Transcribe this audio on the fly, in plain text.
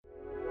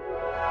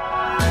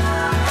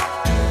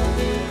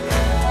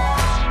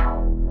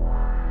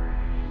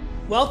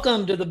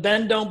Welcome to the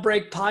Bend Don't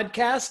Break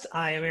podcast.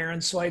 I am Aaron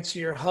Schweitzer,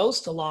 your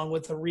host, along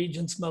with the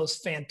region's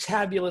most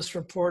fantabulous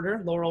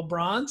reporter, Laurel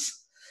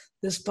Bronze.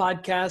 This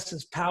podcast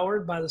is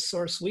powered by The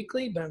Source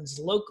Weekly, Bend's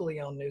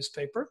locally owned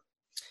newspaper.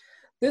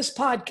 This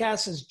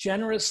podcast is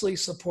generously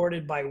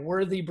supported by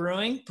Worthy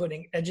Brewing,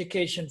 putting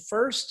education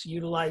first,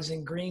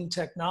 utilizing green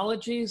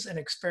technologies, and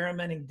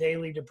experimenting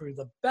daily to brew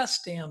the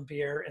best damn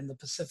beer in the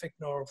Pacific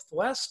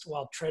Northwest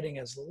while treading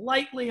as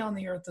lightly on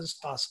the earth as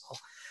possible.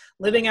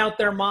 Living out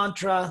their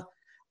mantra,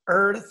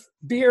 earth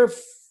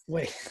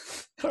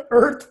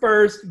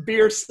first,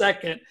 beer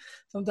second.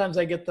 Sometimes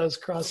I get those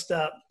crossed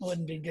up.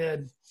 Wouldn't be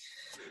good.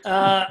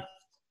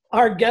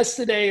 Our guest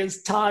today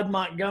is Todd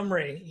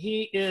Montgomery.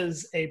 He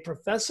is a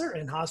professor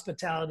in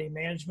hospitality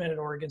management at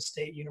Oregon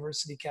State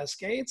University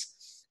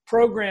Cascades,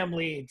 program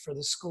lead for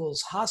the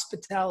school's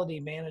hospitality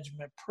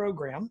management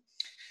program.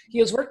 He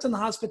has worked in the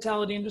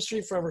hospitality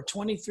industry for over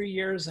 23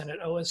 years and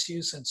at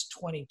OSU since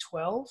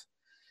 2012.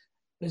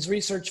 His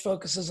research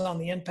focuses on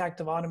the impact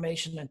of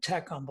automation and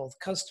tech on both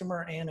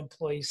customer and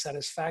employee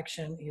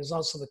satisfaction. He is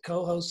also the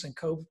co-host and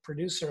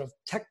co-producer of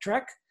Tech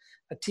Trek,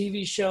 a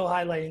TV show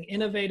highlighting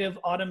innovative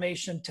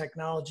automation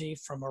technology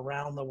from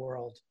around the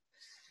world.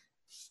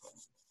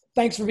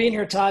 Thanks for being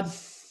here, Todd.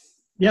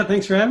 Yeah,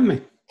 thanks for having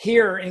me.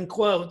 Here in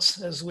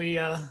quotes as we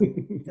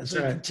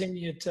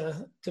continue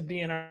to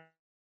be in our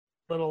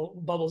little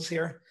bubbles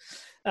here.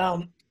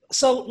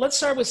 So let's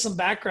start with some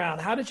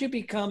background. How did you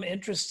become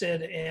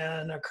interested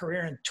in a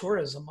career in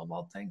tourism, of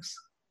all things?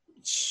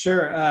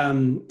 Sure.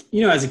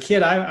 As a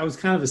kid, I was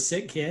kind of a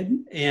sick kid,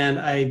 and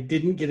I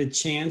didn't get a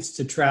chance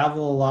to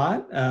travel a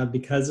lot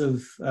because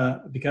of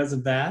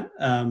that.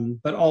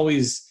 But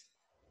always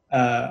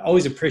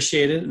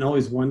appreciated and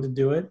always wanted to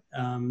do it.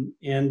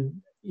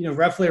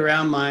 Roughly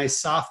around my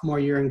sophomore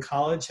year in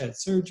college, had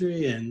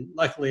surgery, and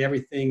luckily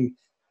everything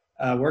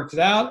worked it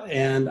out,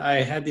 and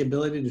I had the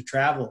ability to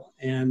travel.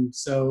 And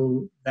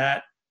so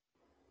that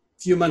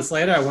few months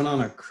later, I went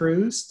on a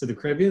cruise to the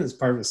Caribbean as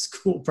part of a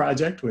school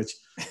project, which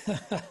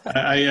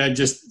I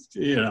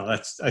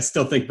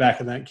still think back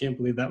on that. Can't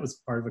believe that was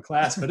part of a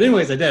class. But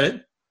anyways, I did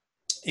it,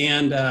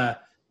 and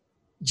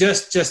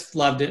just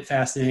loved it,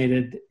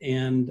 fascinated.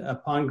 And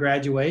upon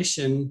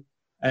graduation,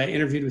 I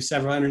interviewed with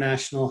several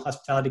international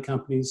hospitality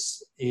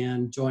companies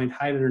and joined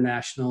Hyatt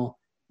International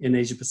in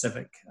Asia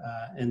Pacific.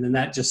 And then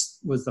that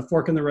just was the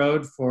fork in the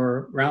road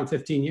for around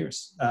 15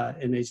 years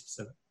in Asia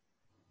Pacific.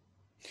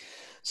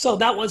 So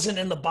that wasn't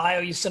in the bio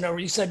you sent over.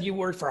 You said you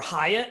worked for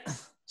Hyatt.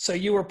 So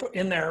you were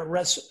in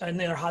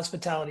their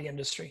hospitality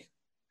industry.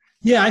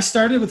 Yeah, I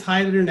started with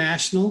Hyatt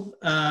International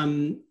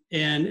and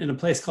in a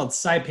place called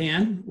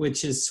Saipan,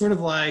 which is sort of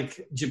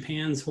like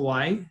Japan's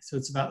Hawaii. So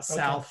it's about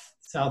south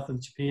of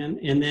Japan.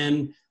 And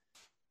then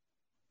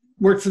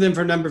worked for them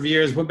for a number of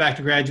years, went back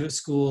to graduate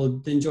school,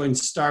 then joined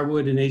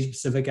Starwood in Asia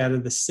Pacific out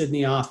of the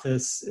Sydney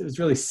office. It was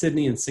really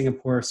Sydney and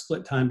Singapore,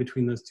 split time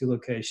between those two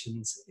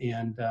locations.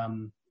 And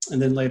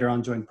then later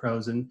on joined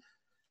Pros. And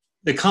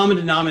the common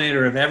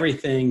denominator of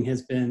everything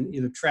has been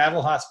either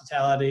travel,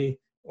 hospitality,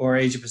 or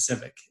Asia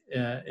Pacific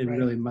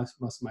really most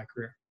of my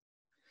career.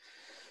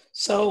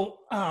 So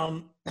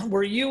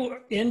were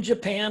you in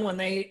Japan when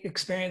they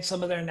experienced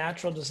some of their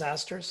natural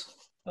disasters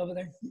over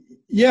there?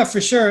 Yeah, for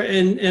sure.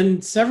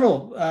 And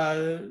several,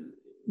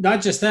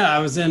 not just that. I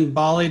was in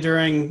Bali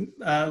during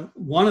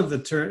one of the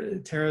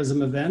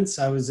terrorism events.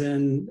 I was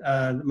in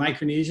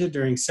Micronesia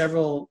during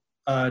several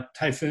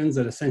typhoons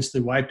that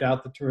essentially wiped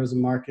out the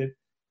tourism market.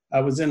 I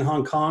was in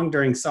Hong Kong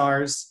during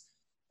SARS,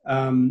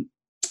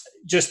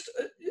 just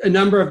a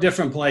number of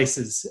different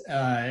places.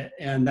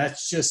 And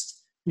that's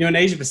just, in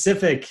Asia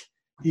Pacific,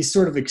 these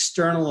sort of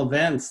external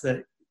events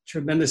that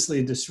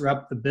tremendously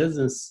disrupt the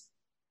business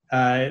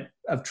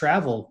of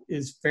travel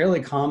is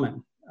fairly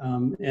common.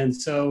 And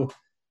so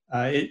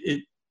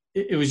it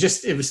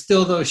was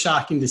still though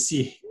shocking to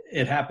see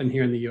it happen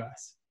here in the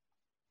US.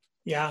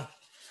 Yeah.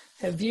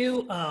 Have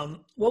you,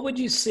 what would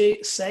you say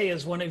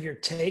is one of your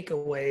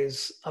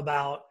takeaways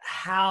about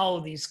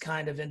how these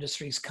kind of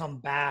industries come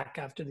back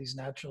after these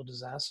natural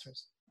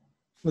disasters?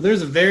 Well,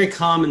 there's a very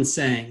common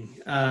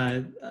saying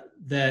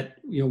that,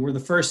 we're the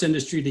first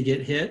industry to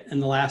get hit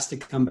and the last to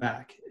come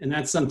back. And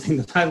that's something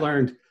that I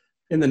learned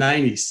in the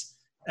 90s.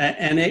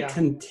 And it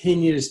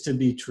continues to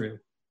be true.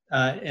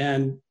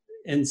 And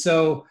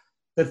so,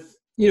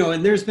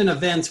 and there's been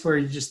events where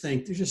you just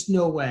think, there's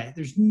no way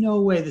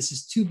this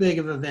is too big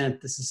of an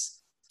event. This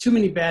is too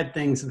many bad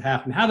things have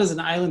happened. How does an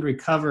island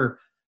recover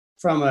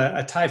from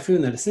a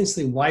typhoon that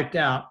essentially wiped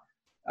out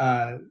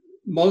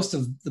most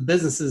of the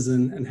businesses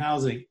and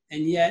housing?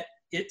 And yet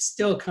it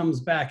still comes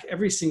back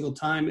every single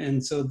time.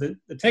 And so the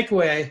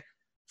takeaway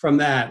from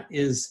that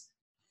is,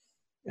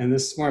 and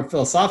this is more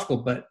philosophical,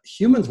 but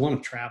humans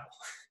want to travel.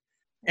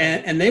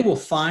 And they will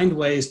find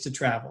ways to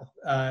travel.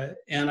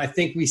 And I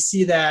think we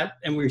see that,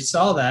 and we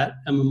saw that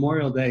on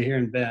Memorial Day here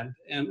in Bend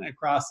and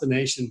across the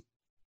nation,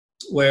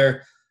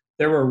 where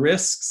there were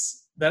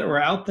risks that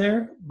were out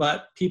there,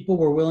 but people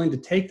were willing to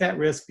take that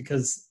risk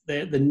because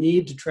the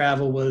need to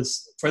travel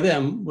was, for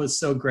them, was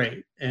so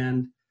great.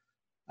 And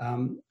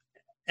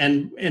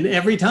and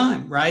every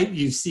time, right,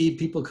 you see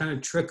people kind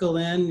of trickle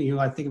in.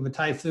 I think of a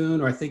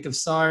typhoon, or I think of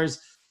SARS.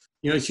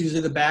 It's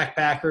usually the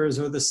backpackers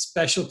or the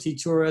specialty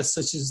tourists,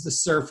 such as the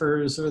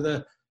surfers or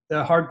the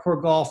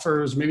hardcore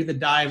golfers, maybe the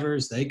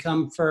divers. They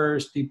come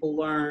first. People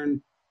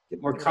learn,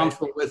 get more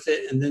comfortable with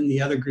it, and then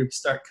the other groups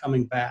start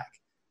coming back.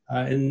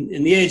 In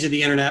the age of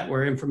the internet,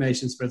 where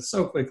information spreads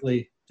so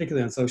quickly,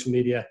 particularly on social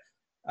media,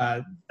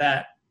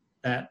 that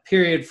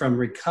period from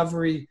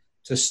recovery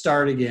to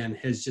start again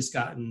has just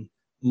gotten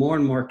more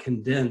and more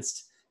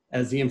condensed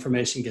as the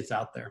information gets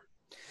out there.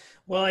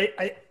 Well,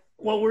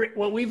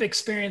 what we've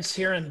experienced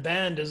here in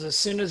Bend is, as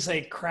soon as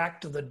they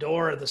cracked the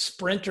door, the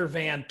Sprinter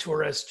van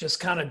tourists just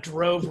kind of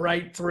drove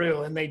right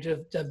through, and they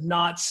just have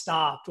not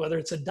stopped, whether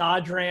it's a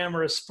Dodge Ram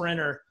or a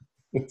Sprinter.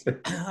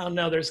 I don't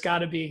know, there's got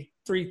to be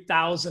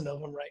 3,000 of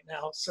them right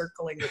now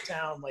circling the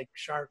town like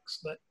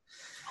sharks.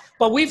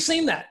 But we've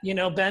seen that,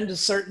 Bend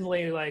has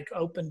certainly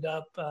opened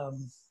up,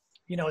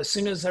 as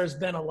soon as there's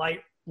been a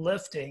light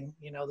lifting,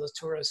 those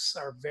tourists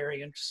are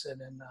very interested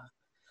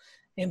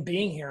in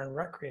being here and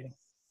recreating.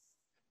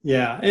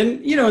 Yeah.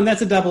 And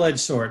that's a double-edged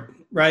sword,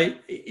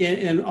 right?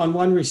 In on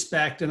one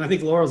respect, and I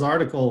think Laurel's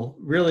article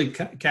really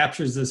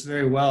captures this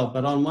very well,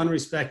 but on one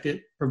respect,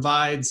 it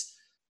provides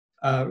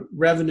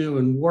revenue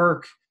and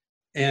work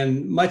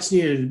and much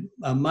needed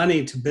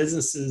money to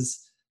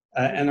businesses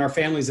and our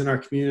families in our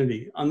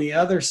community. On the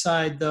other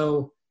side,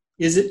 though,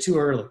 is it too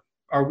early?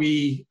 Are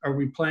we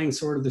playing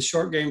sort of the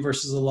short game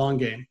versus the long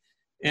game?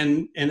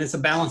 And it's a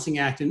balancing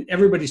act, and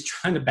everybody's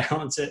trying to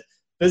balance it.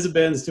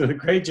 VisitBend's doing a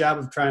great job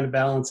of trying to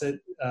balance it.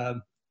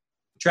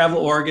 Travel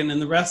Oregon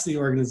and the rest of the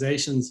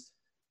organizations.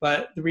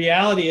 But the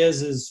reality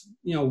is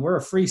we're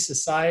a free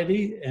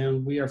society,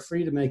 and we are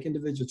free to make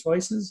individual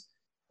choices.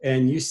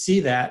 And you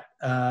see that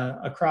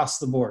across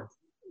the board.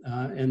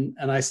 And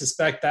I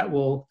suspect that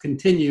will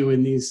continue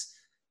in these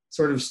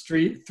sort of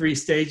three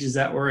stages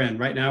that we're in.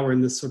 Right now, we're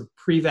in this sort of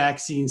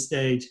pre-vaccine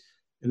stage.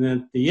 And then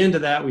at the end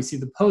of that, we see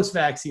the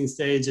post-vaccine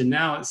stage. And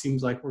now it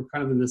seems like we're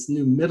kind of in this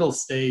new middle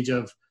stage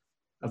of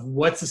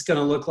what's this going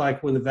to look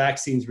like when the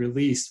vaccine's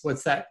released?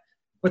 What's that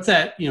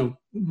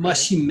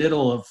mushy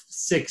middle of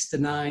 6 to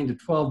 9 to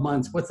 12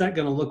 months? What's that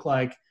going to look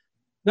like?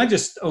 Not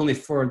just only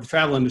for the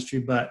travel industry,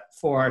 but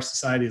for our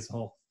society as a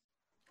whole.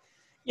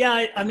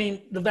 Yeah, I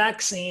mean, the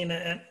vaccine,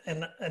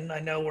 and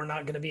I know we're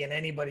not going to be in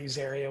anybody's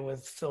area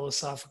with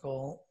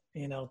philosophical,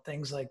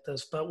 things like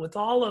this, but with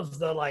all of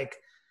the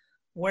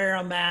wear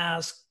a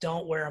mask,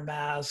 don't wear a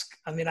mask.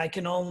 I mean, I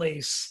can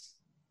only,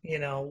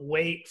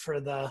 wait for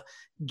the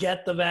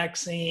get the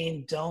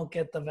vaccine, don't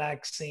get the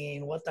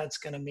vaccine, what that's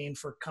going to mean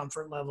for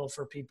comfort level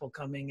for people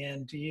coming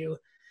in.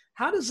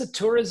 How does the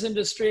tourism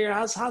industry or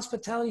how's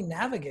hospitality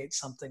navigate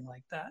something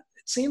like that?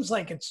 It seems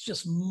like it's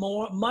just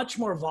much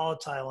more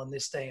volatile in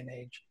this day and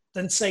age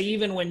than, say,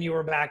 even when you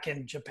were back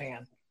in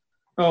Japan.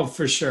 Oh,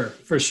 for sure.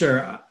 For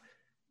sure.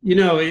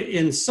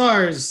 In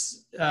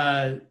SARS,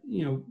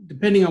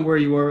 depending on where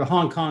you were,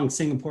 Hong Kong,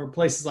 Singapore,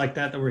 places like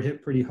that were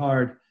hit pretty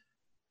hard.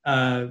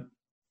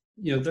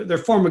 Their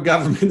form of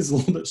government is a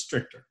little bit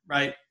stricter,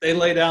 right? They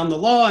lay down the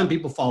law and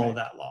people follow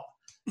that law.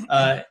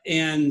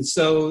 And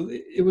so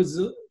it was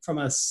from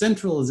a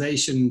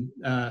centralization,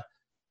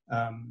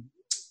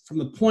 from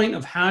the point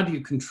of how do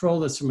you control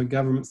this from a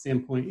government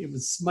standpoint, it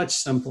was much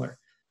simpler.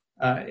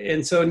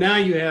 And so now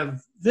you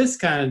have this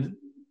kind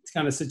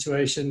of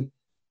situation.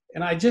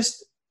 And I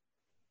just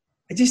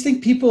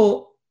think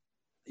people,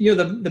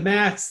 the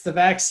masks, the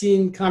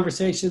vaccine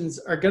conversations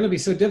are going to be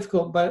so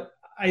difficult, but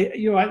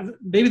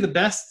maybe the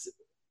best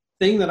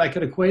thing that I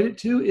could equate it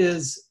to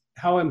is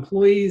how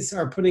employees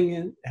are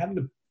having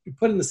to be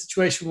put in the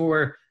situation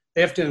where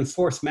they have to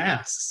enforce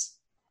masks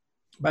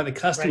by the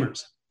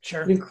customers. Right.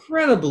 Sure.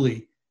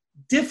 Incredibly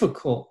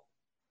difficult,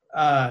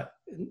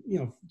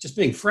 just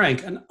being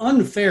frank, an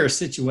unfair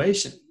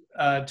situation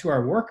to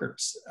our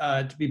workers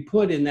to be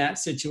put in that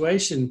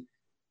situation.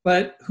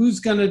 But who's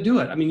going to do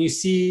it? I mean, you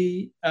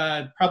see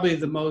probably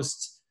the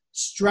most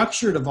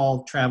structured of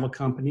all travel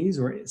companies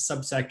or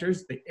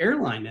subsectors, the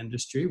airline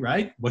industry,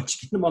 right?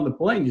 Once you get them on the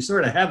plane, you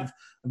sort of have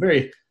a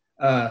very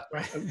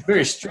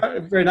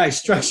very nice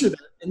structure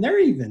there, and they're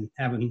even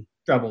having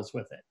troubles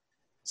with it.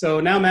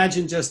 So now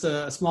imagine just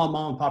a small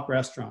mom and pop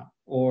restaurant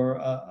or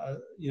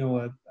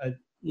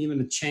even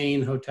a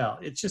chain hotel.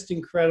 It's just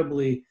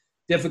incredibly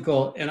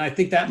difficult. And I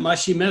think that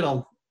mushy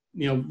middle,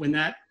 when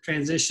that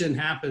transition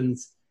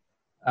happens,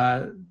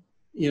 the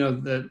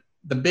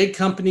big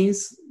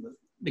companies,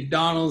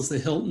 McDonald's, the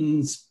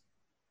Hiltons,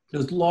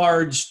 those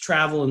large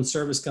travel and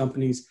service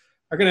companies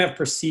are going to have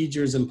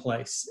procedures in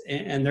place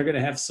and they're going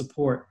to have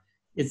support.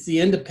 It's the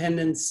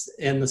independents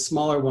and the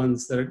smaller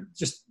ones that are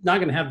just not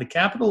going to have the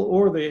capital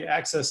or the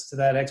access to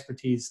that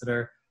expertise that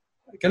are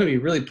going to be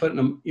really put in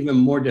an even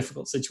more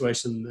difficult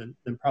situation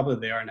than probably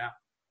they are now.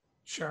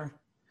 Sure.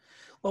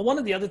 Well, one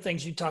of the other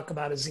things you talk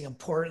about is the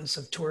importance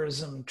of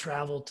tourism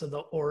travel to the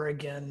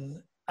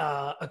Oregon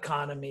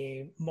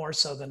economy more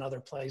so than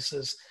other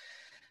places.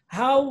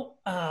 How,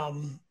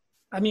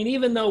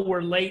 even though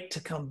we're late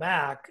to come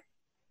back,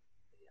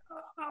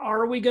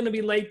 are we going to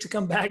be late to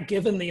come back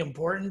given the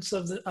importance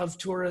of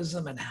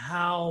tourism and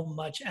how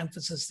much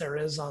emphasis there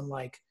is on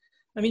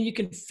you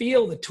can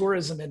feel the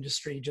tourism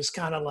industry just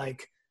kind of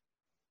like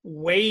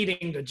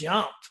waiting to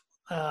jump.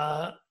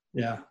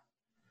 Yeah.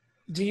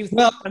 Do you,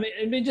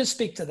 just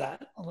speak to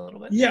that a little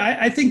bit. Yeah,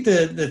 I think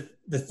the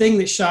thing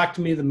that shocked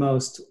me the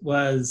most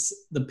was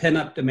the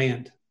pent-up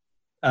demand.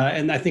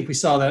 And I think we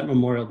saw that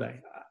Memorial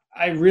Day.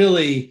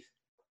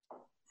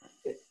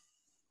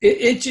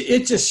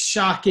 It's just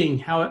shocking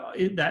how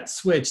that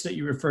switch that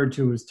you referred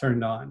to was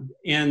turned on.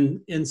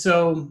 And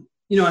so,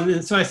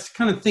 so I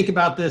kind of think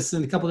about this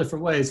in a couple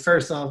different ways.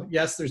 First off,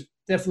 yes, there's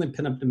definitely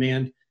pent-up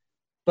demand,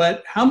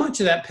 but how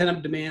much of that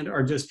pent-up demand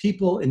are just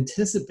people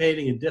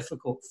anticipating a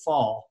difficult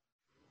fall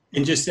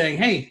and just saying,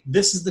 hey,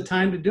 this is the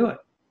time to do it.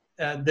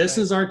 This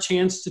is our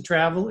chance to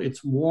travel.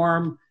 It's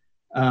warm.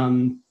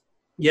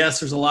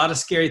 Yes, there's a lot of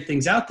scary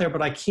things out there,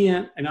 but I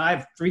can't, and I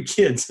have 3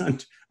 kids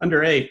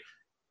under 8.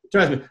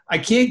 Trust me, I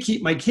can't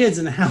keep my kids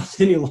in the house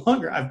any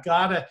longer. I've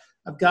got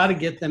to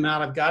get them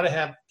out. I've got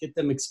to get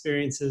them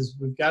experiences.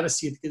 We've got to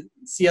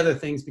see other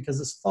things because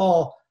this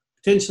fall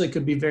potentially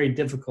could be very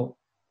difficult.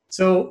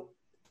 So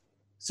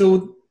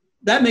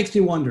that makes me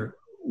wonder,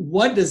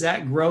 what does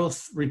that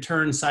growth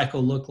return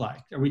cycle look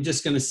like? Are we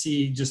just going to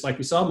see, just like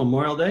we saw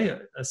Memorial Day,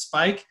 a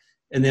spike,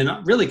 and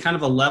then really kind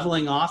of a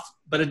leveling off,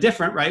 but a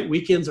different, right?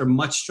 Weekends are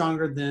much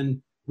stronger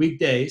than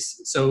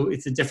weekdays. So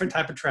it's a different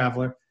type of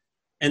traveler.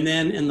 And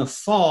then in the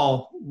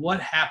fall, what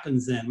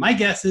happens then? My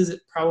guess is it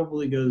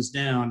probably goes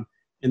down.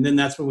 And then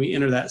that's when we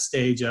enter that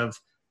stage of,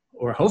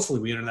 or hopefully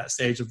we enter that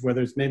stage of where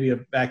there's maybe a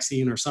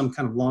vaccine or some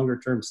kind of longer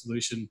term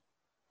solution.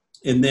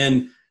 And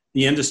then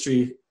the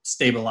industry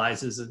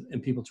stabilizes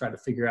and people try to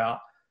figure out,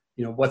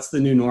 what's the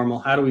new normal?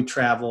 How do we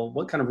travel?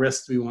 What kind of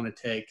risks do we want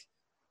to take?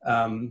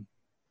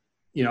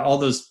 All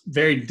those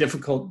very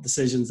difficult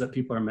decisions that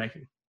people are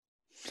making.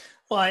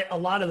 Well,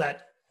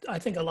 I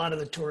think a lot of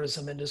the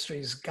tourism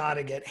industry's got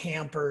to get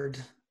hampered.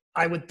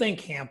 I would think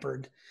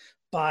hampered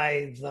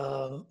by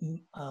the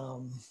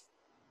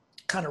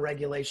kind of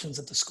regulations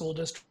that the school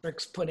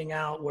district's putting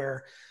out,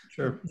 where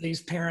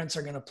these parents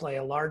are going to play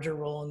a larger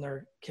role in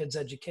their kids'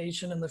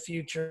 education in the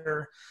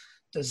future.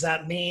 Does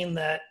that mean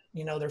that,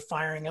 they're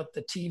firing up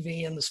the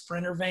TV in the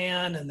Sprinter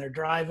van and they're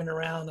driving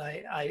around?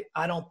 I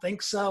don't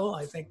think so.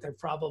 I think they're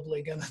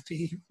probably going to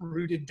be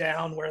rooted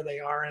down where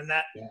they are, and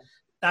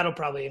that'll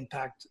probably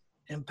impact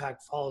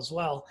fall as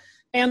well,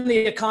 and the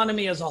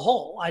economy as a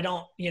whole. I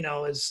don't,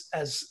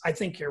 as I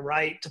think you're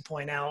right to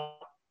point out,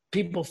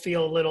 people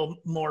feel a little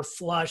more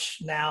flush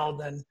now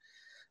than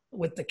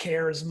with the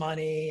CARES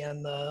money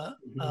and a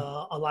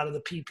lot of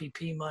the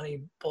PPP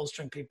money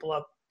bolstering people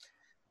up.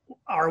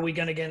 Are we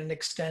going to get an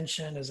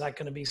extension? Is that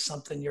going to be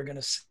something you're going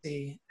to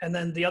see? And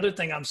then the other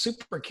thing I'm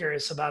super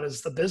curious about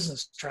is the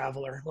business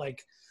traveler. I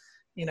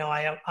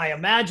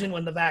imagine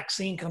when the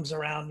vaccine comes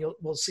around,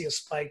 we'll see a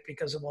spike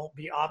because it won't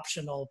be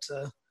optional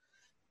to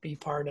be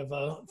part of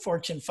a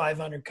Fortune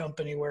 500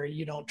 company where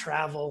you don't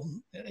travel,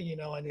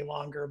 any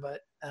longer. But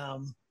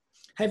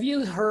have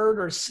you heard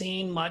or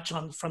seen much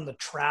from the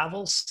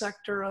travel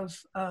sector of,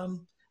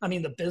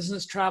 the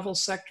business travel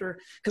sector?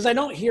 Because I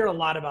don't hear a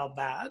lot about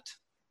that.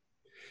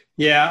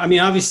 Yeah,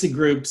 obviously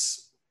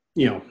groups,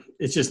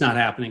 it's just not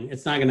happening.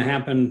 It's not going to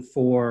happen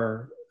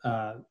for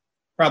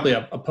probably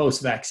a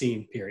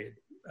post-vaccine period.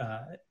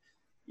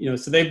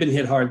 So they've been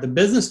hit hard. The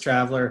business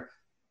traveler,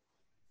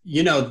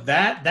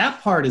 that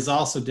part is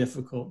also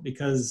difficult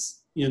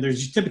because,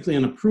 there's typically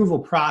an approval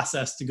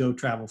process to go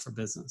travel for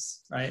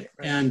business, right?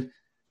 And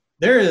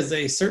there is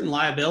a certain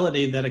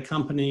liability that a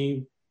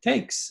company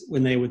takes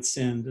when they would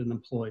send an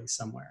employee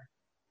somewhere.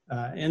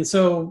 And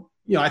so,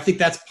 I think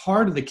that's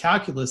part of the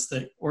calculus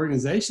that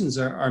organizations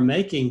are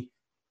making.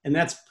 And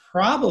that's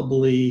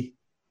probably,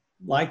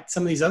 like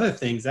some of these other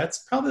things, that's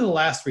probably the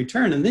last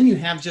return. And then you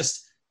have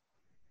just,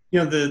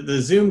 the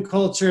Zoom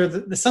culture,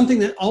 the something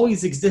that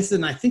always existed.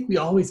 And I think we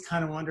always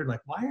kind of wondered,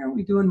 why aren't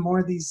we doing more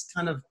of these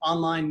kind of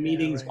online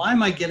meetings? Right. Why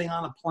am I getting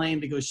on a plane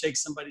to go shake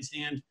somebody's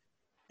hand?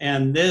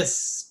 And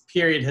this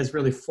period has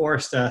really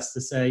forced us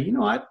to say, you know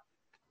what?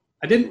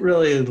 I didn't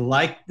really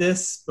like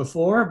this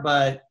before,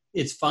 but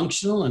it's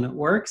functional and it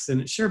works.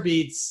 And it sure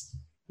beats,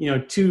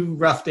 2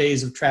 rough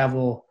days of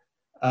travel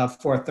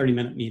for a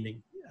 30-minute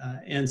meeting.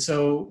 And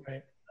so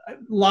a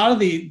lot of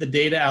the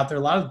data out there,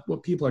 a lot of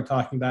what people are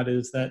talking about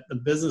is that the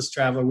business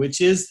traveler,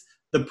 which is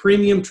the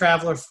premium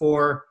traveler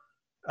from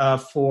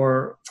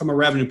a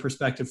revenue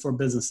perspective for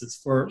businesses,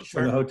 for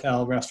the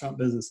hotel, restaurant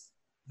business,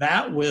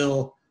 that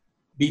will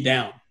be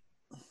down.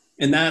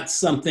 And that's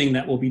something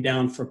that will be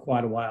down for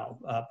quite a while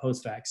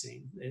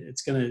post-vaccine.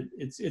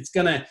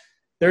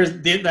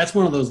 That's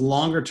one of those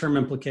longer term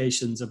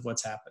implications of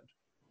what's happened.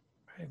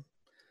 Right.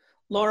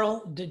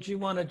 Laurel, did you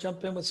want to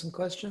jump in with some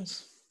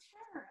questions?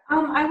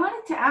 I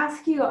wanted to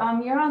ask you,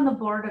 you're on the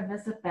board of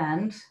Visit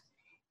Bend,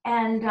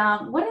 and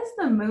what has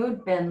the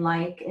mood been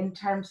like in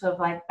terms of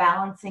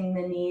balancing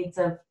the needs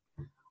of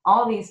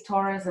all these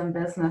tourism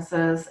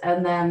businesses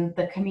and then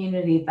the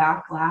community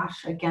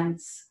backlash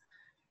against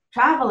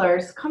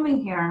travelers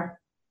coming here?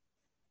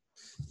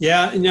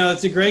 Yeah,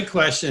 it's a great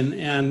question.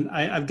 And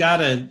I've got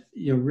to,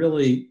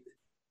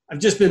 I've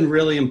just been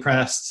really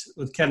impressed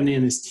with Kevin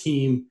and his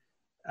team.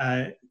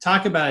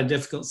 Talk about a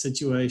difficult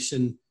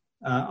situation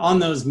on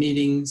those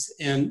meetings.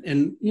 And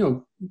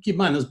keep in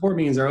mind, those board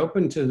meetings are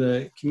open to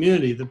the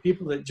community. The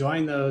people that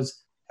join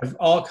those have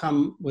all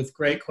come with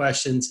great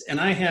questions. And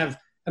I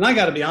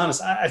got to be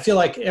honest, I feel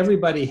like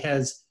everybody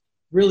has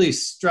really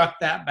struck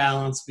that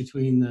balance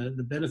between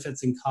the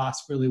benefits and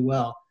costs really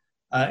well.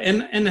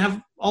 And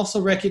have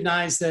also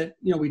recognized that,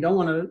 we don't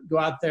want to go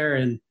out there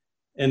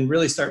and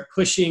really start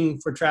pushing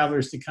for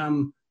travelers to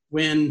come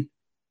when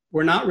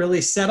we're not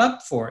really set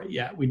up for it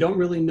yet. We don't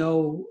really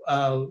know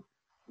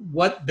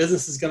what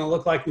business is going to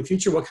look like in the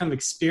future, what kind of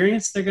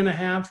experience they're going to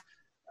have.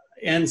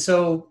 And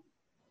so,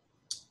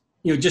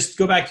 just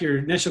go back to your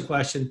initial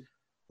question.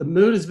 The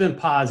mood has been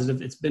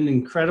positive. It's been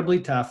incredibly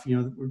tough.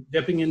 We're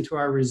dipping into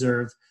our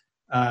reserve,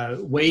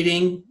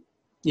 waiting,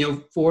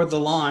 for the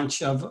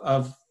launch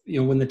of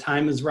when the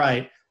time is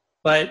right.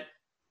 But,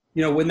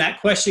 when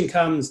that question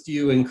comes, do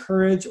you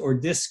encourage or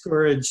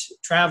discourage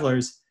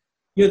travelers?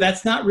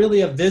 That's not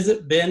really a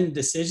Visit Bend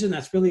decision.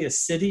 That's really a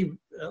city,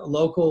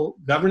 local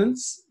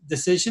governance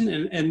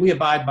decision. And we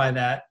abide by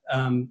that,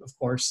 of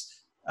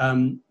course.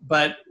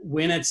 But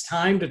when it's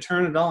time to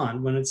turn it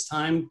on, when it's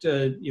time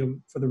to,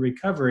 for the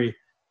recovery,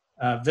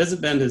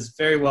 Visit Bend is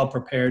very well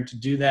prepared to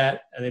do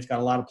that. They've got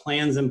a lot of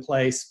plans in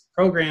place,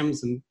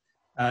 programs and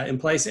in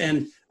place.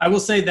 And I will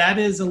say that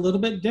is a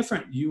little bit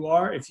different.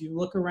 If you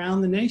look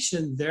around the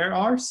nation, there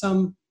are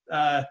some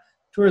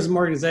tourism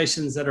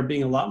organizations that are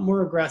being a lot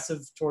more aggressive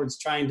towards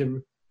trying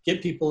to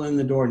get people in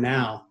the door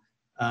now.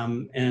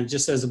 And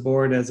just as a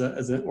board, as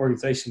an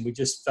organization, we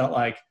just felt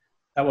like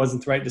that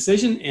wasn't the right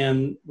decision.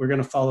 And we're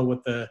going to follow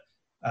what the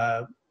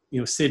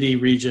city,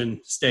 region,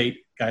 state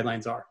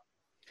guidelines are.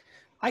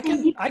 I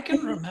can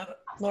remember,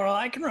 Laurel,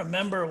 I can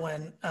remember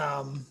when,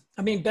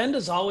 Bend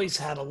has always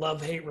had a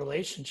love-hate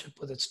relationship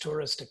with its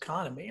tourist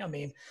economy.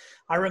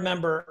 I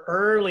remember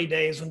early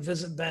days when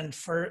Visit Bend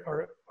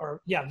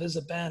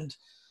Visit Bend,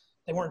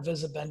 they weren't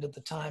Visit Bend at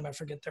the time, I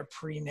forget their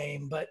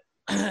pre-name, but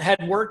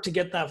had worked to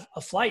get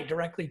a flight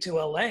directly to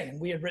LA.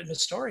 And we had written a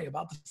story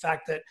about the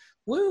fact that,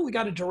 we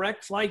got a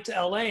direct flight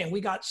to LA, and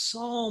we got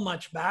so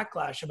much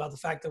backlash about the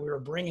fact that we were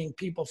bringing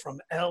people from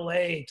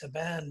LA to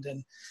Bend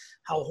and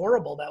how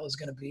horrible that was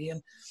going to be.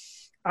 And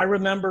I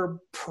remember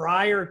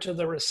prior to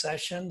the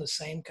recession, the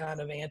same kind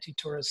of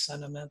anti-tourist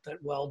sentiment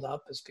that welled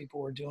up as people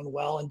were doing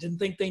well and didn't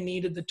think they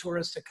needed the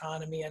tourist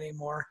economy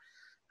anymore.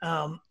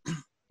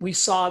 We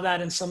saw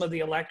that in some of the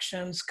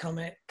elections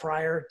coming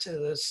prior to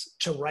this,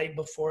 to right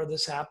before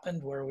this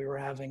happened, where we were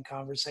having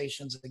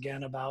conversations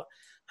again about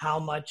how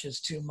much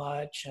is too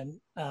much. And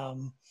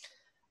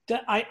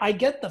I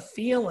get the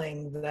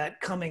feeling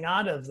that coming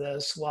out of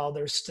this, while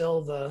there's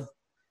still the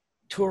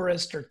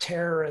tourist or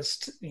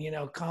terrorist,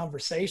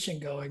 conversation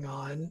going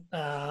on,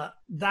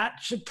 that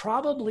should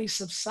probably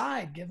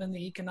subside given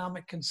the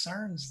economic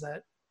concerns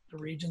that the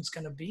region's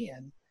going to be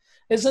in.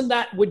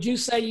 Would you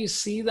say you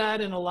see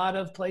that in a lot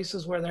of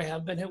places where they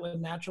have been hit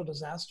with natural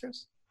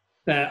disasters?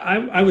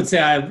 I would say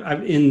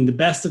I've in the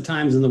best of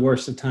times and the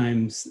worst of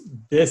times,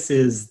 this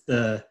is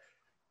the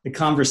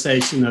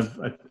conversation of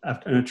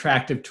an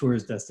attractive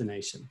tourist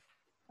destination.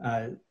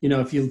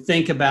 If you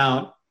think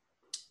about,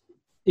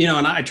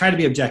 and I try to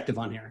be objective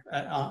on here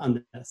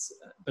on this,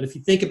 but if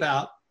you think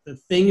about the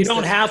things, you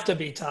don't have to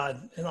be,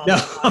 Todd. No,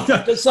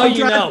 just so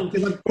you know,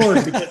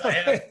 because I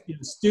have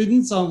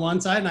students on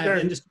one side and I have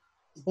industry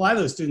supply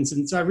those students,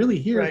 and so I really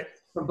hear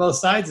from both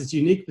sides. It's a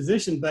unique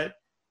position, but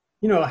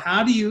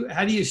how do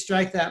you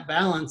strike that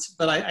balance?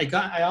 But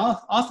I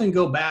often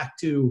go back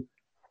to,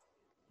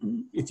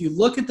 if you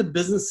look at the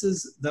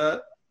businesses,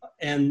 the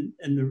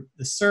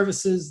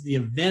services, the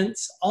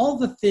events, all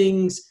the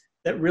things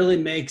that really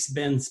makes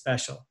Bend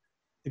special.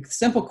 The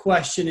simple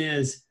question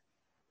is,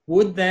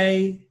 would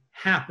they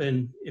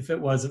happen if it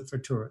wasn't for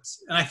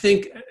tourists? And I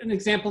think an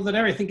example that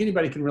I think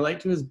anybody can relate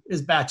to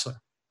is Bachelor.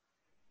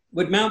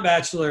 Would Mount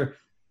Bachelor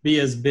be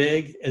as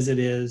big as it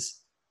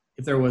is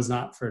if there was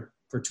not for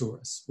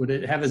tourists? Would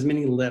it have as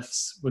many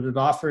lifts? Would it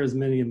offer as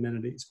many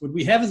amenities? Would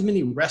we have as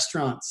many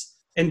restaurants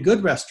and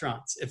good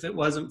restaurants if it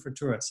wasn't for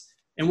tourists?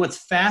 And what's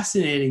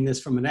fascinating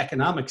this from an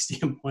economic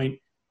standpoint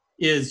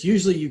is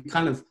usually you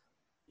kind of,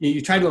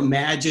 you try to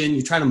imagine,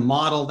 you try to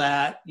model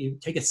that, you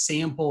take a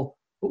sample,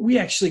 but we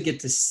actually get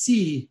to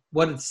see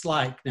what it's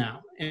like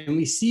now. And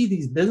we see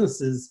these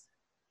businesses,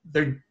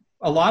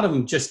 a lot of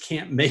them just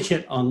can't make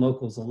it on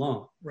locals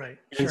alone. Right.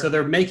 And so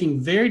they're making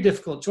very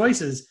difficult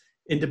choices.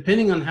 And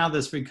depending on how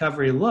this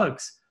recovery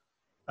looks,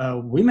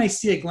 we may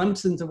see a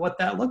glimpse into what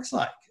that looks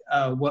like,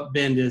 what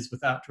Bend is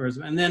without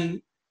tourism,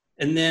 and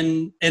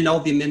all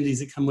the amenities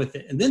that come with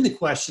it. And then the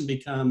question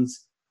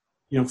becomes,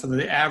 for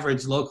the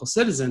average local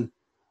citizen,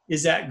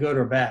 is that good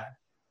or bad?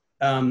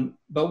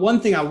 But one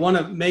thing I want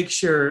to make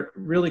sure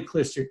really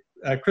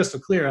crystal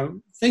clear,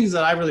 things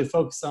that I really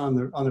focus on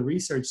the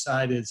research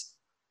side is,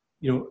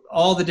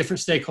 all the different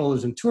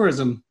stakeholders in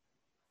tourism,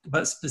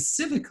 but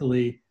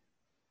specifically,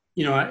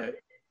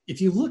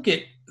 if you look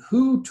at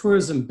who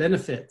tourism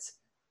benefits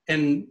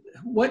and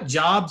what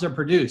jobs are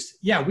produced.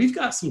 Yeah, we've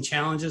got some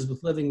challenges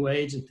with living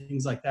wage and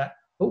things like that,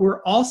 but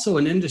we're also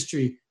an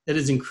industry that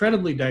is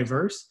incredibly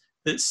diverse,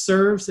 that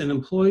serves and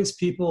employs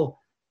people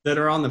that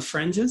are on the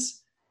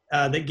fringes,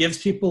 that gives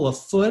people a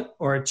foot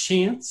or a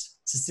chance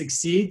to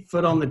succeed,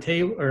 food on the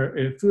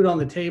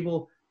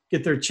table,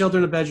 get their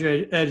children a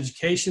better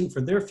education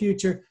for their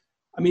future.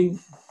 I mean,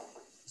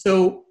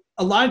 so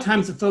a lot of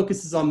times the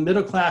focus is on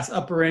middle class,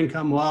 upper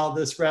income, while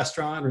this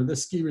restaurant or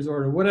this ski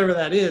resort or whatever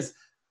that is.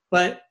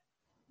 But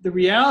the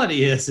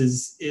reality is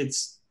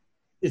it's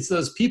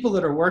those people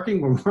that are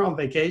working when we're on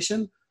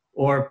vacation,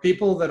 or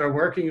people that are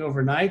working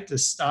overnight to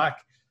stock,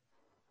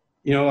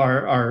 you know,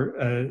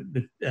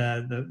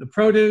 the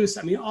produce.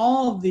 I mean,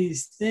 all of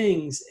these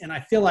things, and I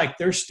feel like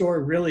their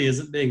story really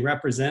isn't being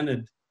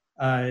represented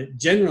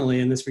generally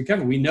in this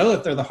recovery. We know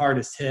that they're the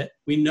hardest hit.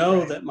 We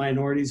know that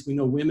minorities, we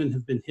know women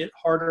have been hit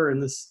harder in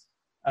this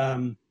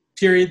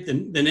period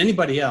than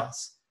anybody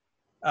else.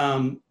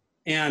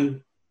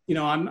 And you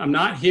know, I'm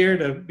not here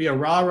to be a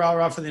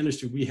rah for the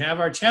industry. We have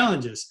our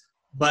challenges,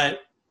 but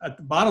at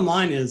the bottom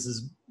line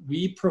is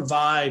we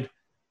provide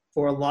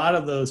for a lot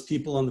of those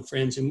people on the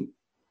fringe,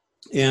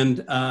 and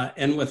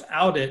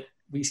without it,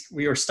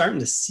 we are starting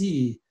to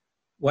see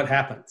what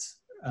happens.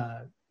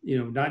 You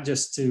know, not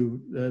just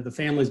to the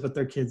families, but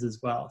their kids as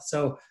well.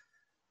 So,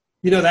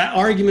 you know, that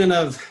argument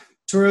of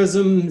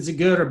tourism, is it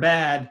good or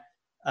bad?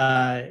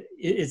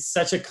 It's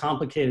such a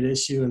complicated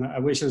issue, and I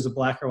wish there was a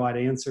black or white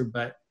answer,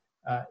 but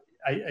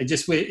I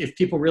just, if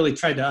people really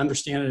tried to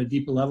understand at a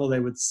deeper level, they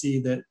would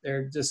see that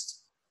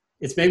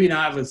it's maybe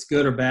not if it's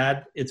good or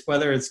bad. It's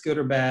whether it's good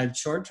or bad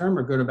short-term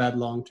or good or bad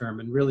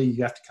long-term. And really,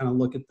 you have to kind of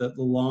look at the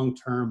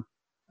long-term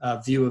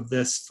view of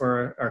this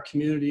for our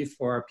community,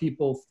 for our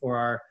people, for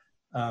our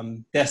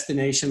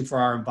destination, for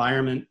our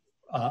environment,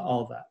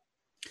 all of that.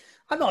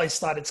 I've always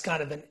thought it's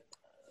kind of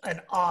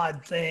an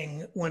odd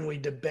thing when we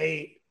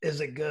debate, is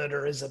it good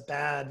or is it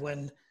bad?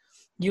 When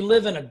you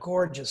live in a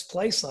gorgeous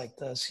place like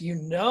this, you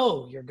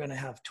know you're going to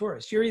have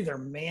tourists. You're either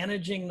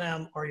managing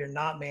them or you're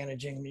not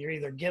managing them. You're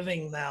either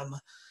giving them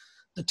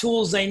the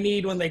tools they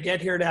need when they get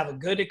here to have a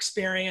good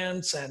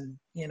experience and,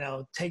 you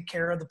know, take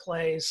care of the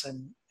place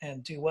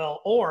and do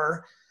well,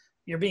 or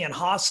you're being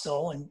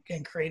hostile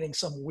and creating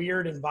some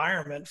weird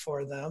environment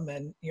for them,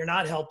 and you're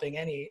not helping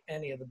any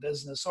of the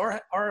business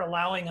or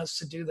allowing us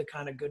to do the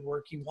kind of good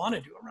work you want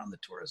to do around the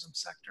tourism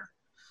sector.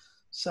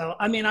 So,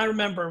 I mean, I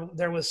remember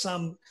there was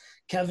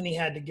Kevin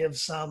had to give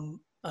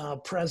some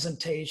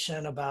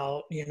presentation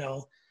about, you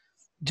know,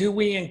 do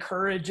we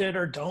encourage it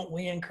or don't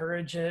we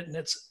encourage it?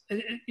 And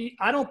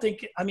I don't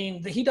think, I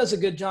mean, he does a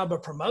good job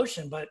of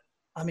promotion, but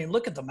I mean,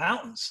 look at the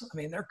mountains. I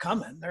mean, they're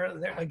coming. They're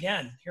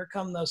again, here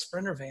come those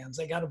Sprinter vans.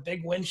 They got a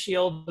big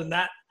windshield and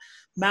that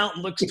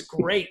mountain looks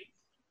great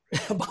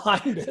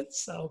behind it.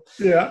 So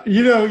yeah,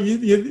 you know,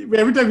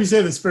 every time you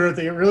say the Sprinter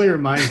thing, it really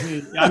reminds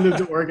me. I moved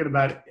to Oregon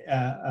about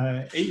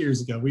 8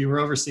 years ago. We were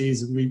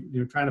overseas and we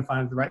were trying to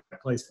find the right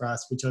place for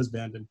us. We chose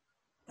Bend. And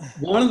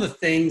one of the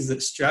things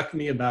that struck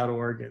me about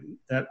Oregon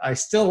that I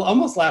still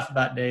almost laugh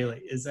about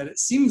daily is that it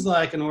seems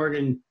like in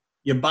Oregon,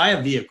 you buy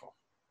a vehicle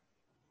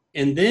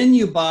and then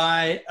you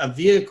buy a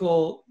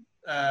vehicle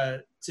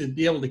to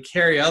be able to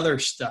carry other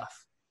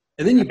stuff.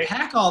 And then you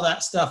pack all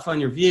that stuff on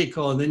your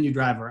vehicle and then you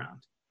drive around.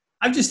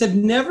 I just have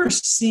never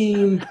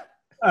seen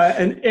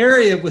an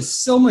area with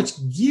so much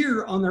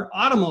gear on their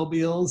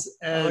automobiles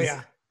as. Oh,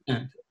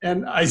 yeah.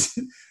 And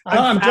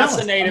I'm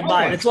fascinated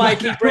by it. That's why I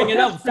keep bringing it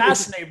up. I'm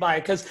fascinated by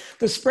it because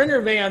the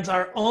Sprinter vans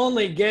are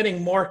only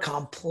getting more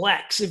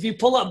complex. If you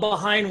pull up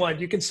behind one,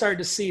 you can start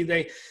to see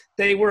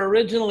they were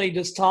originally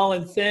just tall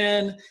and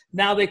thin.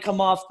 Now they come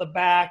off the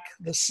back,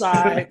 the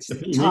sides,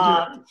 the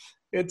top.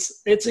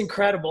 It's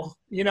incredible,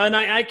 you know. And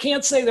I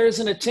can't say there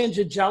isn't a tinge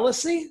of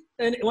jealousy,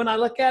 and when I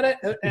look at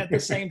it, at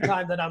the same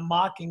time that I'm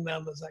mocking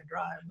them as I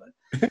drive.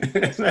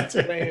 But that's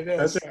the way it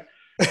is. That's right.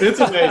 It's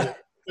amazing.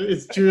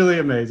 It's truly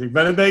amazing.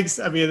 But it makes,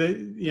 I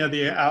mean, you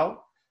know,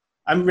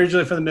 I'm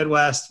originally from the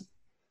Midwest.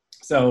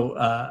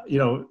 So, you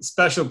know,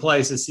 special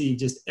place to see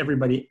just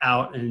everybody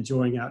out and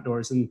enjoying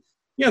outdoors. And,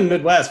 you know, in the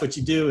Midwest, what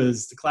you do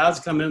is the clouds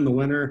come in the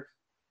winter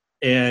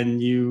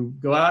and you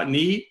go out and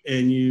eat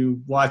and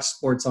you watch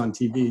sports on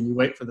TV and you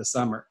wait for the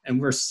summer. And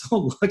we're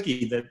so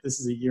lucky that this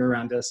is a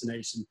year-round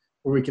destination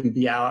where we can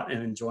be out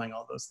and enjoying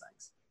all those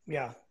things.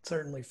 Yeah,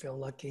 certainly feel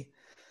lucky.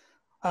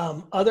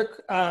 Laurel,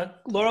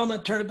 I'm going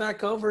to turn it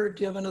back over.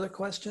 Do you have another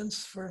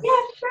questions for?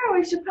 Yeah, sure.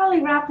 We should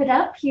probably wrap it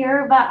up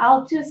here, but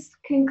I'll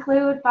just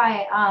conclude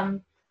by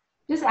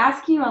just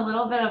asking you a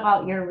little bit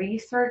about your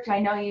research. I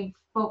know you've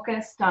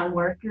focused on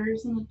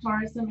workers in the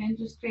tourism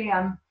industry.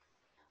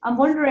 I'm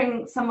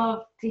wondering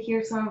to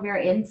hear some of your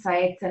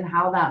insights and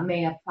how that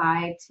may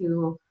apply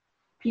to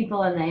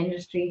people in the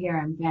industry here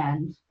in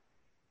Bend.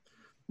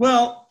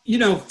 Well, you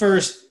know,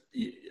 first,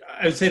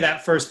 I would say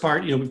that first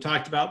part, you know, we've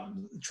talked about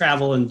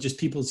travel and just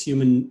people's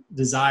human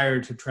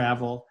desire to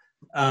travel.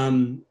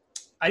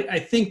 I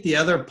think the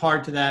other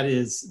part to that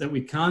is that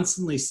we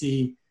constantly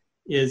see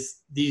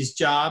is these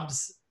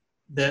jobs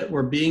that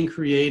were being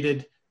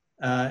created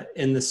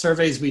in the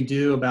surveys we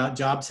do about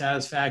job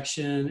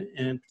satisfaction,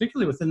 and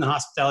particularly within the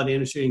hospitality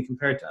industry and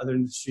compared to other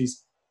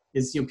industries,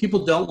 is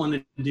people don't want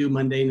to do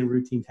mundane and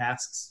routine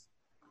tasks.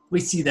 We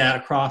see that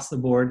across the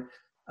board.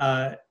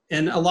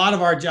 And a lot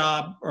of our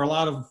job, or a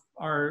lot of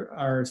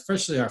our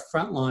especially our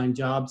frontline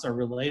jobs, are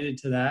related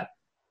to that.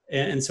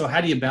 And so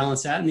how do you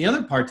balance that? And the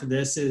other part to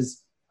this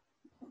is,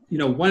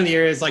 one of the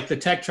areas like the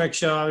Tech Trek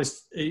show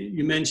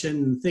you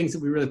mentioned, things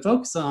that we really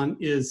focus on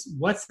is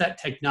what's that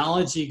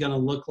technology going to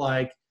look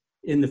like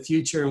in the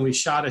future. And we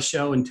shot a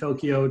show in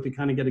Tokyo to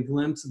kind of get a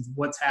glimpse of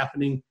what's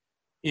happening.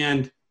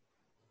 And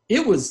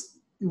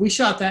we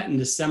shot that in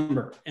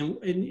December, and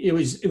it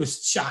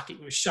was shocking.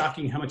 It was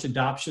shocking how much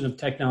adoption of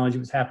technology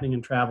was happening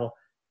in travel.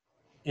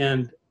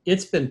 And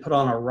it's been put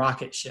on a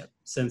rocket ship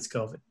since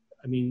COVID.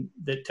 I mean,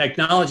 the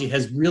technology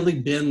has really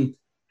been,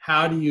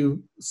 how do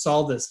you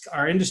solve this?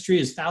 Our industry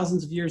is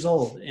thousands of years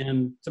old,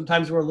 and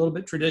sometimes we're a little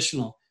bit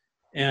traditional,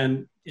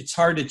 and it's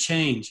hard to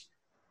change.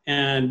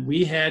 And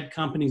we had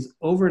companies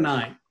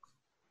overnight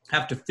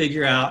have to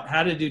figure out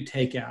how to do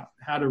takeout,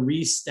 how to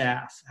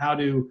restaff, how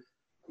to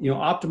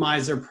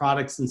optimize their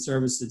products and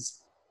services.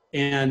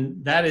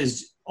 And that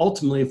is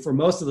ultimately, for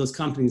most of those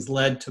companies,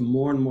 led to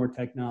more and more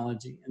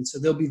technology. And so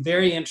they'll be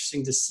very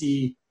interesting to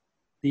see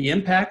the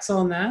impacts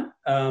on that.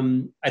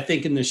 I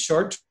think in the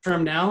short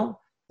term now,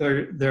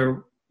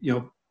 they're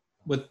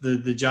with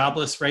the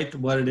jobless rate,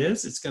 what it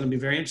is, it's going to be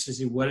very interesting to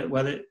see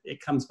whether it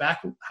comes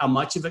back, how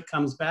much of it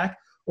comes back,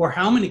 or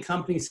how many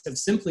companies have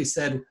simply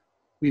said,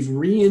 we've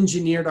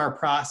re-engineered our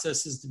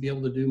processes to be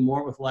able to do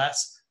more with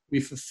less. We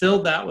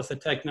fulfilled that with the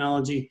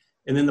technology.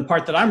 And then the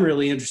part that I'm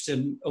really interested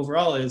in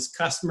overall is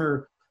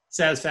customer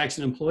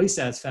satisfaction, employee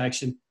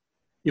satisfaction.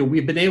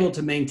 We've been able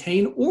to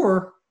maintain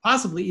or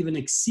possibly even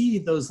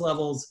exceed those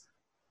levels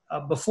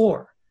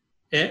before.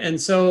 And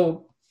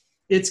so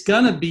it's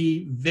going to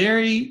be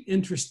very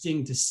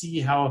interesting to see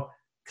how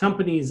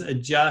companies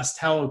adjust,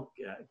 how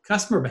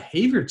customer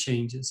behavior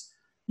changes.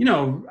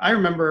 I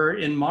remember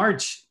in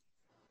March,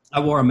 I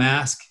wore a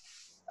mask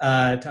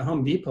to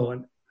Home Depot,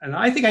 and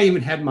I think I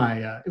even had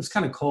it was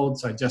kind of cold,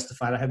 so I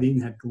justified I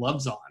even had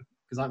gloves on,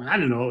 because I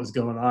didn't know what was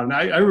going on.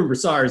 I remember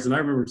SARS, and I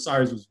remember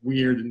SARS was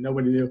weird and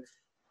nobody knew.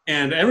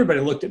 And everybody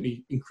looked at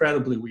me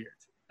incredibly weird.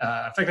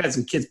 In fact, I had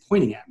some kids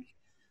pointing at me.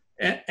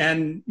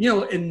 And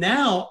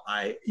now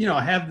I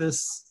have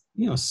this,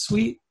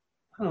 sweet,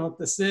 I don't know what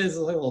this is,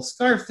 a little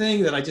scarf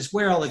thing that I just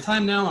wear all the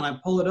time now, and I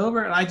pull it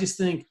over, and I just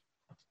think,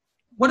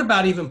 what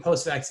about even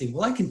post-vaccine?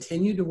 Will I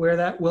continue to wear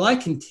that? Will I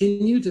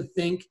continue to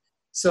think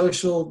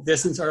social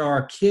distance? Are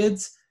our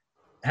kids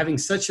having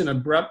such an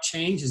abrupt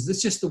change? Is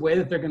this just the way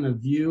that they're going to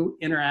view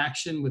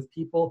interaction with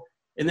people?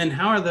 And then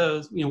how are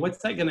those, what's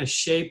that going to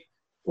shape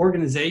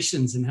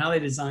organizations and how they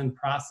design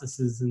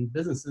processes and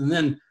business? And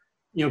then,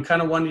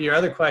 kind of one of your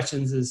other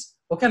questions is,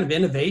 what kind of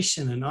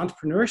innovation and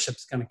entrepreneurship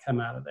is going to come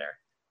out of there?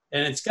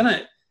 And it's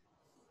going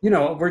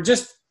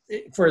to,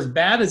 for as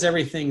bad as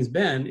everything's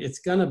been, it's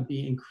going to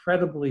be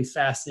incredibly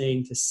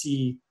fascinating to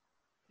see,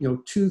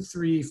 2,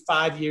 3,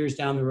 5 years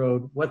down the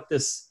road, what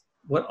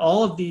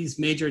all of these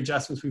major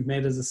adjustments we've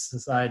made as a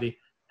society,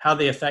 how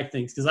they affect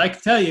things. Because I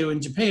can tell you,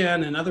 in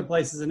Japan and other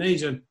places in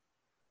Asia,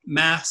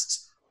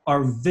 masks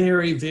are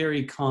very,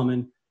 very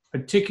common,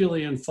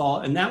 particularly in fall.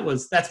 And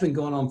that's been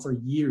going on for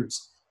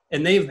years.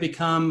 And they've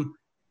become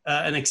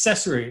an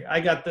accessory.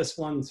 I got this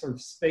one sort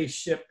of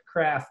spaceship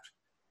craft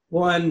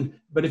one,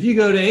 but if you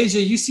go to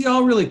Asia, you see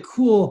all really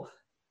cool,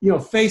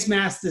 face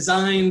mask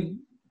design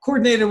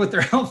coordinated with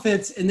their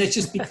outfits, and it's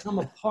just become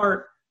a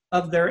part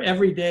of their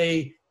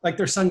everyday, like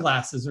their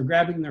sunglasses or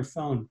grabbing their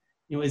phone.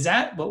 Is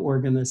that what we're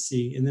going to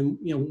see? And then,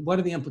 what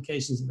are the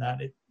implications of that?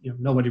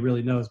 Nobody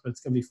really knows, but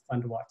it's going to be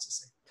fun to watch to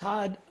see.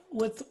 Todd,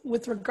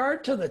 with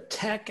regard to the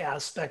tech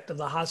aspect of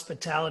the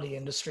hospitality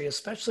industry,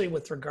 especially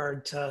with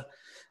regard to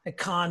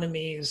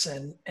economies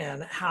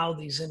and how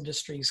these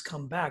industries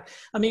come back,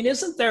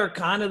 isn't there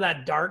kind of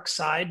that dark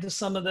side to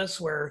some of this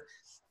where,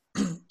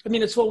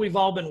 it's what we've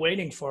all been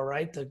waiting for,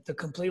 right? The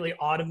completely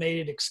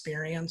automated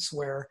experience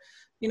where,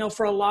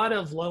 for a lot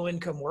of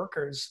low-income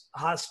workers,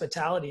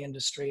 hospitality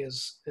industry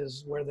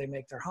is where they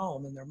make their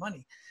home and their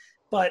money.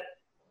 But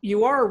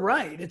you are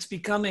right. It's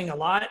becoming a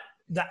lot.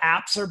 The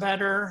apps are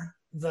better,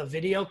 the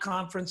video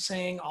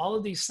conferencing, all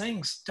of these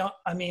things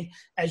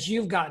as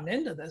you've gotten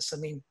into this,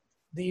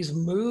 these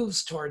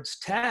moves towards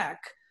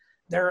tech,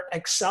 they're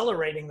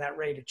accelerating that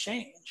rate of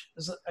change.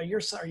 Are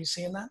you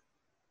seeing that?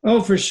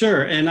 Oh, for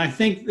sure. And I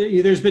think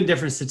there's been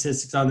different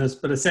statistics on this,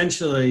 but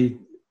essentially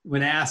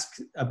when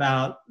asked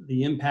about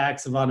the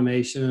impacts of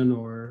automation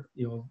or,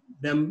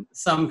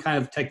 some kind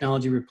of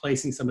technology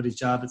replacing somebody's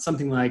job, it's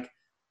something like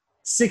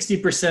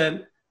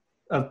 60%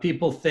 of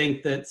people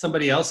think that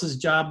somebody else's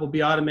job will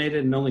be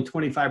automated, and only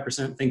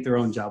 25% think their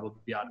own job will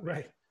be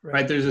automated.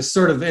 Right. There's a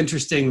sort of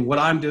interesting, what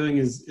I'm doing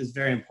is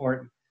very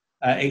important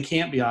and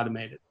can't be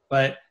automated.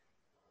 But,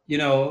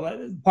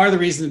 part of the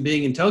reason of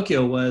being in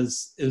Tokyo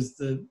is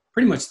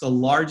pretty much the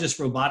largest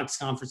robotics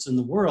conference in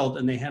the world.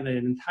 And they had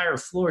an entire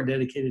floor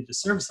dedicated to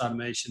service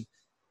automation,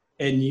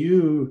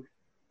 and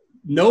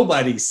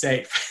nobody's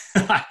safe.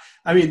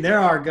 I mean, there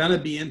are going to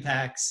be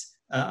impacts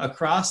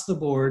across the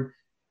board.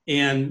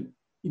 And,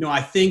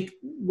 I think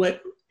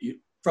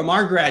from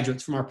our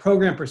graduates, from our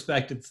program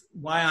perspective,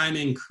 why I'm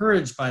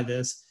encouraged by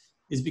this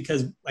is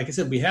because, like I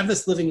said, we have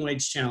this living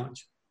wage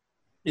challenge.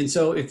 And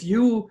so if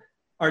you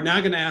are now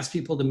going to ask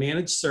people to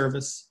manage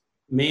service,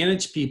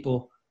 manage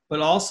people, but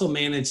also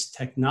manage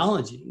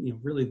technology,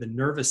 really the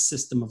nervous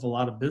system of a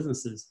lot of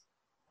businesses,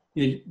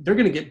 they're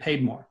going to get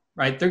paid more,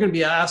 right? They're going to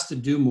be asked to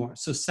do more.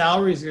 So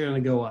salaries are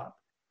going to go up.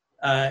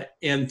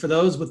 And for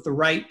those with the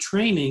right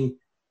training,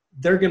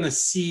 they're going to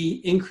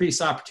see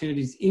increased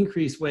opportunities,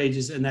 increased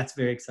wages, and that's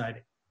very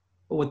exciting.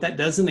 But what that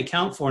doesn't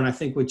account for, and I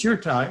think what you're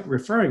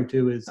referring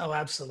to is,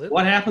 absolutely,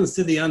 what happens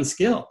to the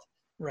unskilled?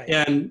 Right.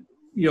 And,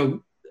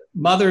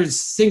 mothers,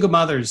 single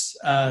mothers,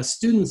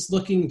 students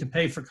looking to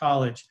pay for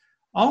college,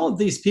 all of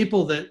these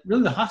people that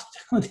really the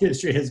hospitality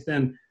industry has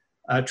been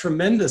a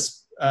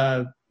tremendous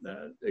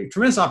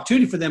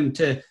opportunity for them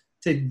to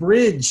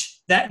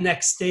bridge that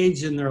next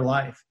stage in their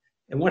life.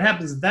 And what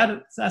happens if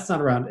that's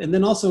not around? And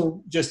then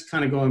also just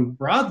kind of going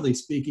broadly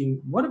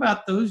speaking, what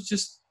about those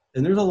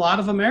and there's a lot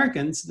of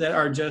Americans that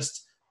are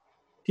just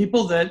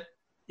people that,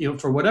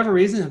 for whatever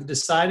reason have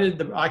decided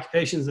the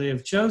occupations they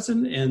have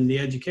chosen and the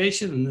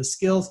education and the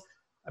skills.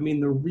 I mean,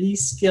 the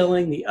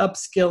reskilling, the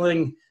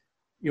upskilling,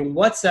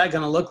 what's that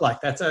going to look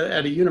like? That's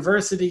at a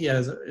university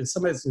as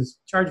somebody that's in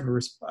charge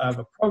of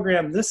a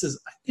program. I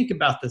think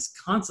about this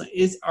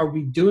constantly. Are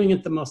we doing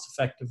it the most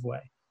effective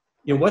way?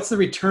 What's the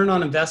return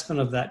on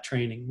investment of that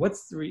training?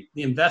 What's the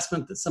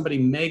investment that somebody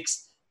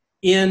makes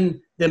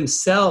in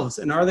themselves?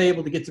 And are they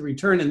able to get the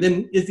return? And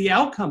then is the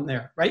outcome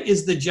there, right?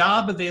 Is the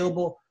job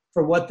available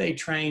for what they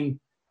train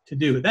to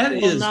do?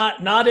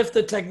 Not if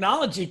the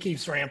technology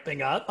keeps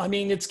ramping up. I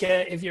mean,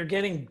 if you're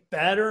getting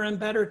better and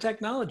better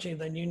technology,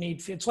 then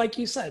it's like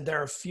you said,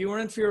 there are fewer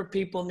and fewer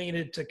people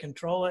needed to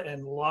control it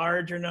and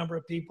larger number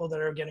of people that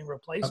are getting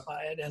replaced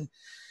by it. And,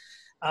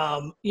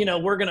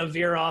 we're going to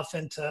veer off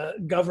into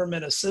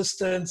government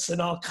assistance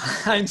and all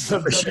kinds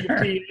of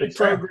WPA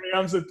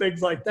programs and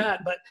things like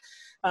that. But,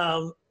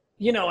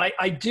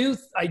 I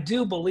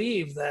do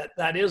believe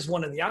that is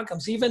one of the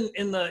outcomes, even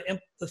in the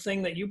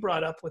thing that you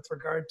brought up with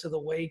regard to the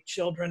way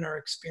children are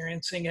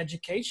experiencing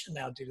education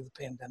now due to the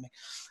pandemic.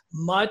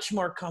 Much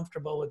more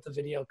comfortable with the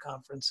video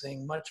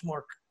conferencing, much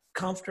more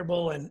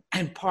comfortable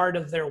and part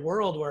of their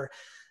world where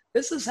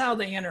this is how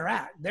they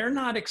interact. They're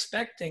not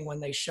expecting when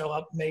they show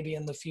up maybe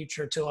in the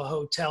future to a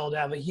hotel to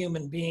have a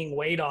human being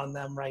wait on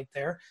them right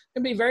there.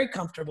 They'll be very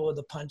comfortable with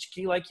the punch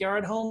key like you are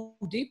at Home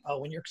Depot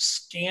when you're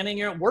scanning,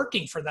 you're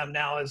working for them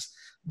now, as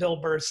Bill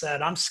Burr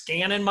said. I'm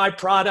scanning my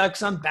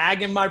products, I'm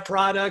bagging my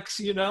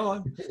products,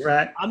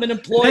 Right. I'm an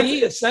employee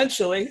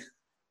essentially.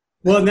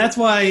 Well, and that's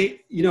why,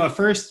 at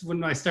first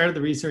when I started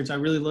the research, I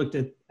really looked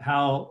at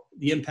how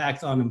the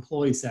impact on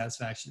employee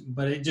satisfaction,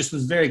 but it just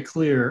was very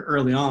clear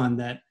early on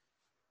that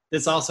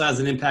this also has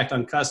an impact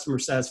on customer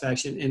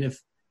satisfaction. And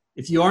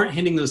if you aren't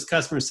hitting those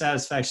customer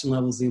satisfaction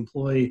levels, the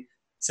employee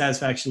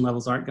satisfaction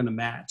levels aren't going to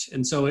match.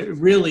 And so it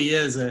really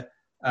is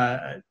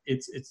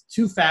it's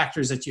two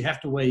factors that you have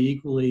to weigh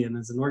equally. And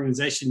as an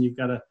organization, you've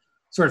got to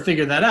sort of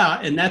figure that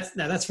out. And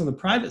that's from the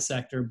private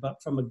sector,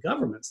 but from a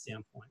government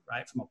standpoint,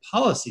 right? From a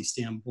policy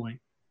standpoint,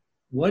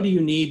 what do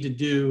you need to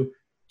do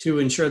to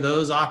ensure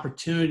those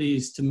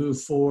opportunities to move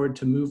forward,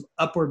 to move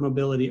upward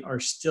mobility are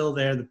still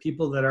there? The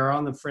people that are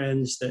on the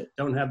fringe that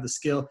don't have the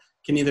skill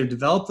can either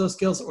develop those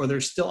skills or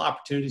there's still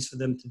opportunities for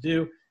them to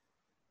do.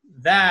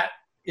 That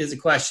is a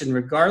question,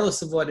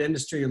 regardless of what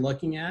industry you're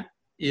looking at,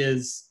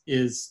 is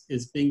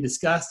being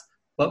discussed.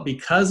 But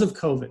because of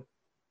COVID,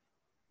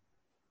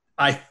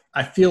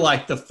 I feel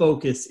like the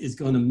focus is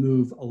going to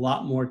move a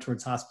lot more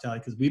towards hospitality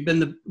because we've been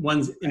the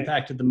ones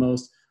impacted the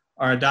most.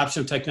 Our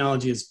adoption of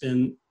technology has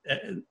been,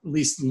 at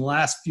least in the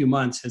last few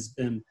months, has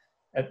been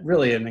at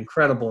really an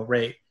incredible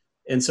rate.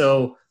 And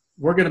so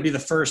we're going to be the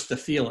first to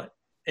feel it.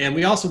 And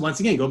we also, once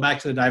again, go back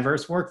to the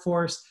diverse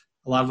workforce,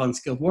 a lot of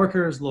unskilled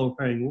workers, low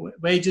paying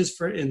wages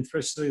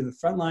especially the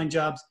frontline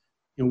jobs.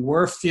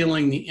 We're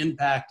feeling the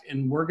impact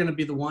and we're going to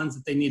be the ones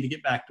that they need to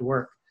get back to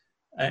work.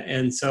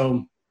 And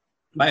so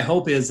my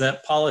hope is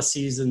that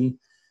policies and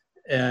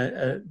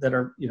that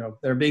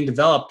are being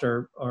developed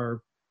are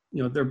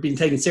they're being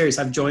taken serious.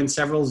 I've joined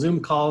several Zoom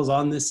calls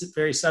on this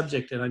very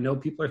subject, and I know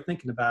people are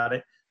thinking about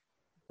it,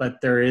 but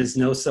there is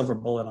no silver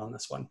bullet on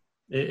this one.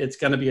 It's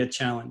going to be a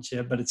challenge,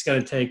 but it's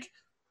going to take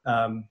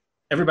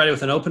everybody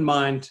with an open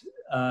mind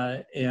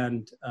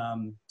and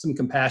some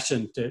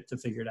compassion to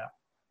figure it out.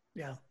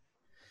 Yeah.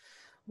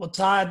 Well,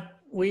 Todd,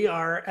 we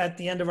are at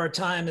the end of our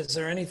time. Is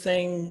there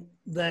anything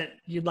that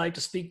you'd like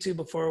to speak to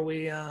before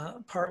we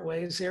part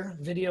ways here,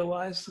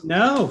 video-wise?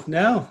 No.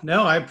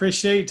 I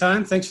appreciate your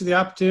time. Thanks for the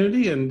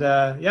opportunity. And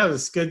it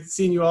was good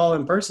seeing you all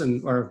in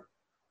person, or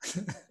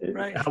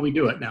right. How we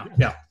do it now.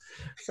 Yeah.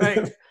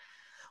 Right.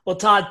 Well,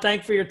 Todd,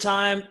 thanks for your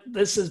time.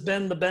 This has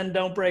been the Bend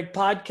Don't Break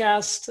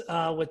podcast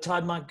with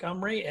Todd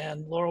Montgomery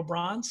and Laurel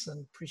Bronze,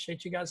 and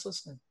appreciate you guys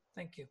listening.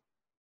 Thank you.